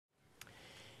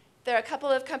There are a couple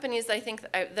of companies that I think,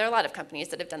 there are a lot of companies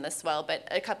that have done this well, but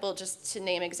a couple just to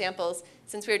name examples.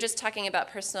 Since we were just talking about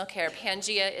personal care,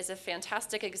 Pangea is a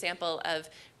fantastic example of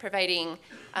providing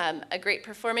a great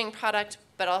performing product,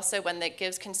 but also one that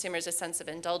gives consumers a sense of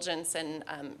indulgence and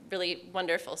really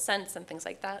wonderful scents and things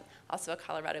like that. Also a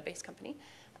Colorado-based company.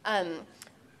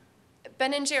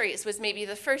 Ben & Jerry's was maybe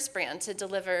the first brand to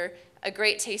deliver a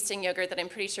great tasting yogurt that I'm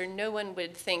pretty sure no one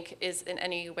would think is in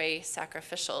any way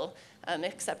sacrificial,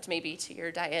 except maybe to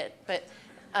your diet, but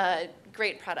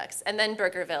great products. And then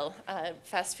Burgerville, a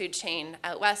fast food chain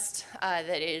out west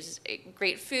that is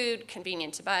great food,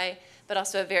 convenient to buy, but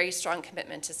also a very strong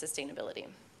commitment to sustainability.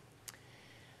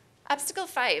 Obstacle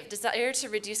 5, desire to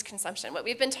reduce consumption. What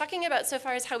we've been talking about so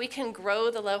far is how we can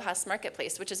grow the LOHAS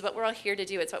marketplace, which is what we're all here to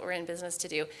do. It's what we're in business to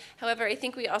do. However, I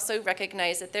think we also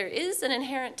recognize that there is an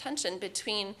inherent tension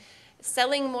between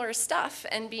selling more stuff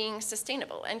and being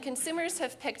sustainable. And consumers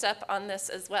have picked up on this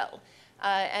as well.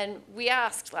 And we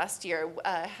asked last year,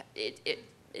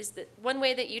 is that one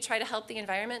way that you try to help the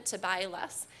environment to buy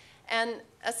less? And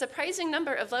a surprising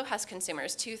number of LOHAS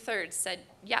consumers, 2/3, said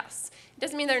yes. It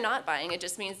doesn't mean they're not buying, it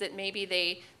just means that maybe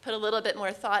they put a little bit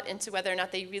more thought into whether or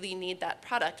not they really need that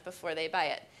product before they buy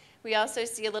it. We also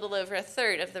see a little over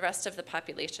 1/3 of the rest of the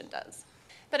population does.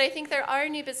 But I think there are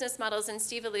new business models, and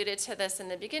Steve alluded to this in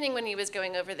the beginning when he was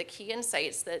going over the key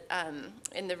insights that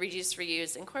in the Reduce,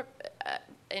 Reuse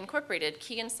Incorporated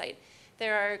key insight.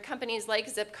 There are companies like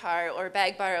Zipcar or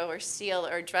Bag Borrow or Seal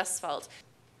or Dressfault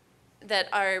that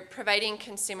are providing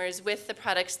consumers with the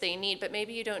products they need, but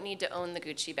maybe you don't need to own the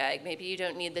Gucci bag. Maybe you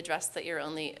don't need the dress that you're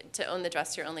only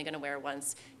going to wear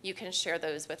once. You can share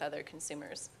those with other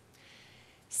consumers.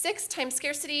 6, time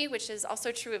scarcity, which is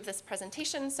also true of this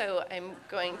presentation, so I'm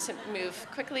going to move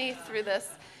quickly through this.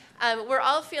 We're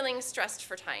all feeling stressed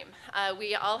for time.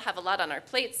 We all have a lot on our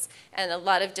plates and a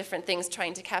lot of different things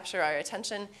trying to capture our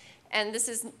attention, and this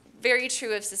is very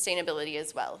true of sustainability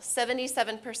as well.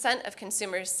 77% of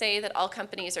consumers say that all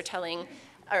companies are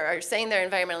saying they're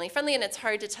environmentally friendly, and it's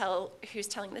hard to tell who's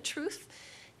telling the truth.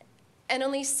 And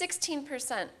only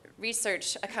 16%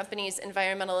 research a company's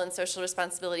environmental and social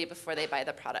responsibility before they buy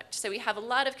the product. So we have a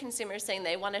lot of consumers saying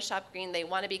they want to shop green, they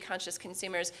want to be conscious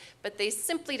consumers, but they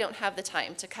simply don't have the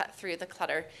time to cut through the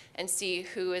clutter and see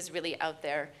who is really out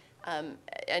there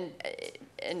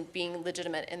and being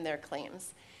legitimate in their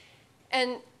claims.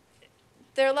 And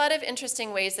there are a lot of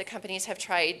interesting ways that companies have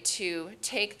tried to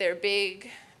take their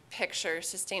big picture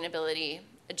sustainability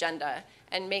agenda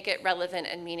and make it relevant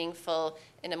and meaningful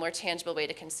in a more tangible way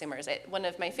to consumers. One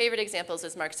of my favorite examples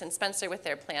is Marks & Spencer with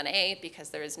their Plan A, because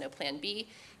there is no Plan B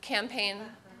campaign.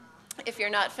 If you're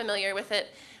not familiar with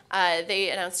it,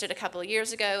 they announced it a couple of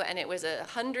years ago, and it was a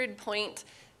 100-point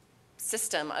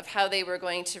system of how they were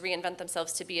going to reinvent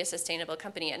themselves to be a sustainable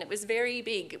company. And it was very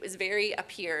big, it was very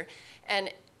up here.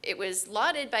 And it was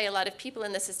lauded by a lot of people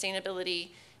in the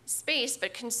sustainability space,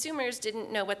 but consumers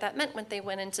didn't know what that meant when they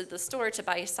went into the store to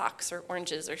buy socks or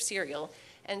oranges or cereal.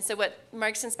 And so what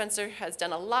Marks & Spencer has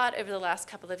done a lot over the last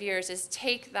couple of years is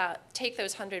take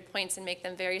those 100 points and make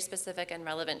them very specific and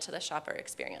relevant to the shopper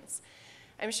experience.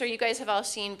 I'm sure you guys have all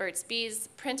seen Burt's Bees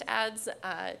print ads.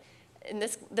 And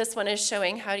this one is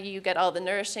showing how do you get all the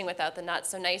nourishing without the not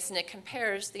so nice, and it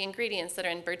compares the ingredients that are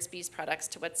in Burt's Bees products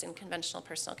to what's in conventional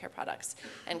personal care products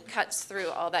and cuts through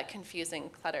all that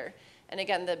confusing clutter. And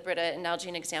again, the Brita and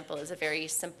Nalgene example is a very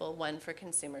simple one for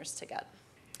consumers to get.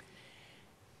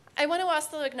 I want to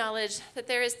also acknowledge that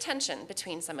there is tension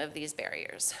between some of these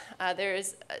barriers. There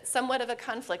is somewhat of a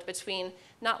conflict between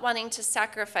not wanting to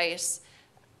sacrifice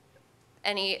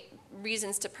any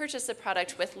reasons to purchase a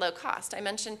product with low cost. I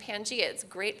mentioned Pangea. It's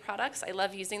great products. I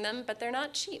love using them, but they're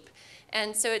not cheap.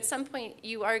 And so at some point,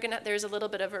 there's a little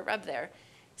bit of a rub there.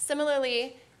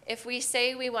 Similarly, if we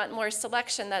say we want more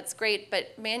selection, that's great,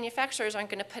 but manufacturers aren't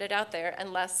going to put it out there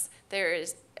unless there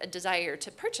is a desire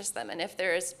to purchase them. And if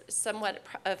there is somewhat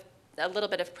of a little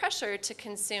bit of pressure to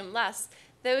consume less,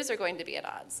 those are going to be at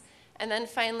odds. And then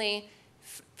finally,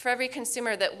 for every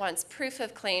consumer that wants proof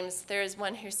of claims, there is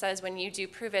one who says, when you do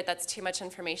prove it, that's too much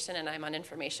information and I'm on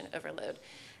information overload.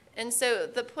 And so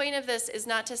the point of this is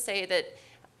not to say that,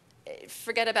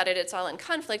 forget about it, it's all in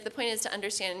conflict. The point is to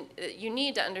understand, you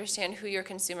need to understand who your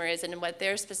consumer is and what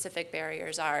their specific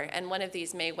barriers are. And one of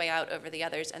these may weigh out over the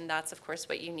others, and that's, of course,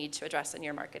 what you need to address in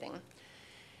your marketing.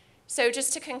 So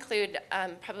just to conclude,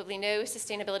 probably no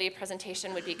sustainability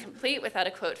presentation would be complete without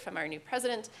a quote from our new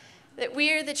president, that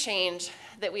we are the change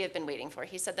that we have been waiting for.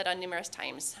 He said that on numerous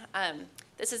times.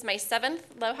 This is my 7th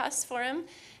LOHAS forum,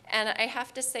 and I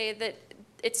have to say that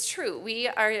it's true. We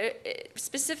are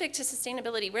specific to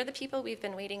sustainability. We're the people we've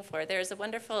been waiting for. There's a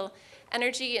wonderful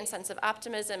energy and sense of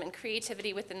optimism and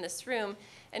creativity within this room,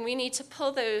 and we need to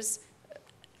pull those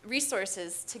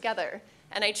resources together.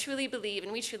 And I truly believe,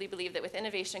 and we truly believe, that with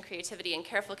innovation, creativity, and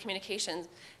careful communication,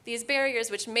 these barriers,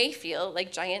 which may feel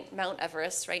like giant Mount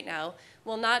Everest right now,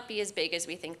 will not be as big as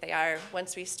we think they are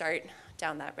once we start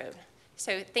down that road.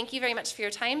 So thank you very much for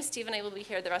your time. Steve and I will be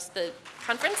here the rest of the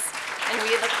conference, and we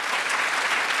look